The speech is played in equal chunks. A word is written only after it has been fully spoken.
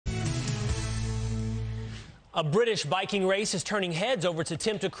A British biking race is turning heads over its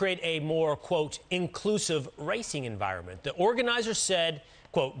attempt to create a more, quote, inclusive racing environment. The organizers said,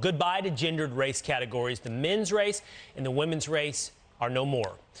 quote, goodbye to gendered race categories. The men's race and the women's race are no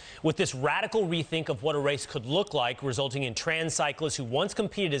more. With this radical rethink of what a race could look like, resulting in trans cyclists who once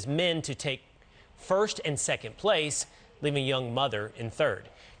competed as men to take first and second place, leaving a young mother in third.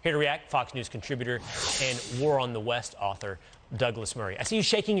 Here to react, Fox News contributor and War on the West author, Douglas Murray. I see you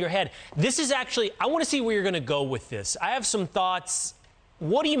shaking your head. This is actually, I want to see where you're going to go with this. I have some thoughts.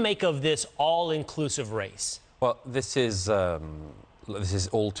 What do you make of this all-inclusive race? Well, this is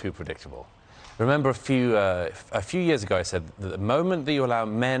all too predictable. Remember a few years ago I said that the moment that you allow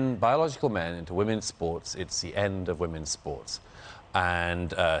men, biological men, into women's sports, it's the end of women's sports.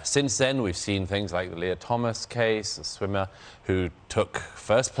 And since then, we've seen things like the Leah Thomas case, a swimmer who took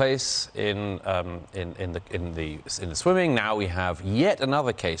first place in the swimming. Now we have yet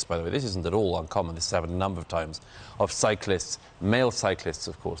another case, by the way. This isn't at all uncommon. This has happened a number of times, of cyclists, male cyclists,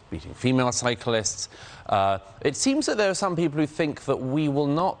 of course, beating female cyclists. It seems that there are some people who think that we will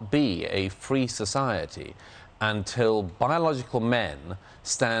not be a free society until biological men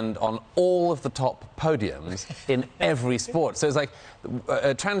stand on all of the top podiums in every sport. So it's like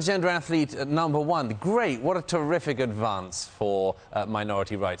a transgender athlete at #1. Great, what a terrific advance for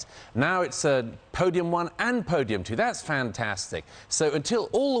minority rights. Now it's podium 1 and podium 2. That's fantastic. So until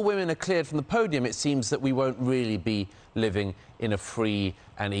all the women are cleared from the podium, it seems that we won't really be living in a free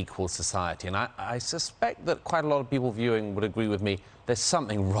and equal society. And I suspect that quite a lot of people viewing would agree with me. There's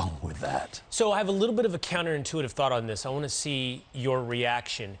something wrong with that. So I have a little bit of a counterintuitive thought on this. I want to see your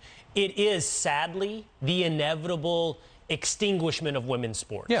reaction. It is, sadly, the inevitable extinguishment of women's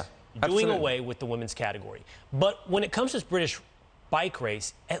sports. Yeah, absolutely. Doing away with the women's category. But when it comes to this British bike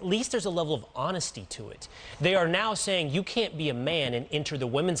race, at least there's a level of honesty to it. They are now saying you can't be a man and enter the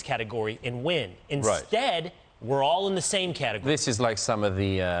women's category and win. Instead, we're all in the same category. This is like some of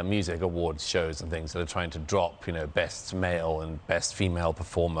the music awards shows and things that are trying to drop, you know, best male and best female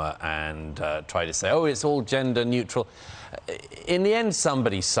performer and try to say, oh, it's all gender neutral. In the end,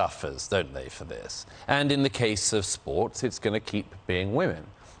 somebody suffers, don't they, for this? And in the case of sports, it's going to keep being women.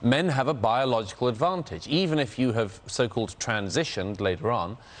 Men have a biological advantage. Even if you have so-called transitioned later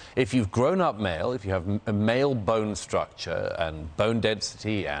on, if you've grown up male, if you have a male bone structure and bone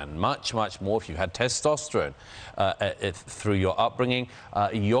density and much, much more, if you had testosterone through your upbringing,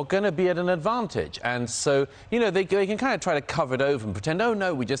 you're going to be at an advantage. And so, you know, they can kind of try to cover it over and pretend, oh,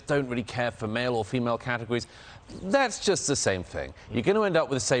 no, we just don't really care for male or female categories. That's just the same thing. You're going to end up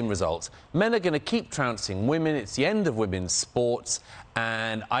with the same results. Men are going to keep trouncing women. It's the end of women's sports.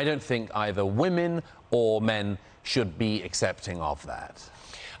 And I don't think either women or men should be accepting of that.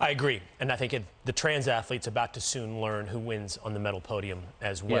 I agree. And I think the trans athlete's about to soon learn who wins on the medal podium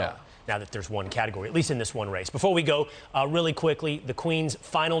as well. Yeah. Now that there's one category, at least in this one race. Before we go, really quickly, the Queen's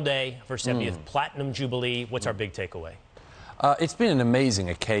final day of her 70th Platinum Jubilee. What's our big takeaway? It's been an amazing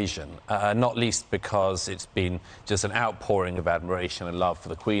occasion, not least because it's been just an outpouring of admiration and love for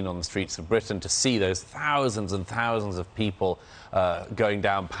the Queen on the streets of Britain. To see those thousands and thousands of people going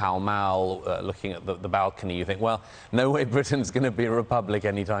down Pall Mall, looking at the balcony, you think, well, no way Britain's going to be a republic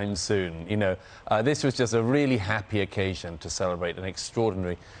anytime soon. You know, this was just a really happy occasion to celebrate an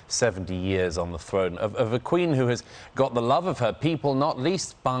extraordinary 70 years on the throne of a Queen who has got the love of her people, not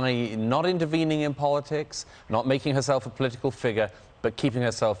least by not intervening in politics, not making herself a political figure, but keeping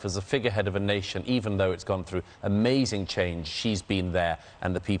herself as a figurehead of a nation, even though it's gone through amazing change. She's been there,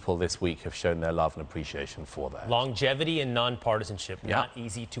 and the people this week have shown their love and appreciation for that. Longevity and nonpartisanship, not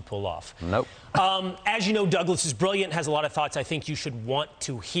easy to pull off. Nope. As you know, Douglas is brilliant, has a lot of thoughts I think you should want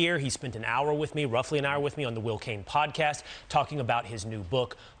to hear. He spent an hour with me, roughly an hour with me, on the Will Cain podcast, talking about his new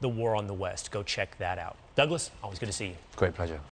book, The War on the West. Go check that out. Douglas, always good to see you. Great pleasure.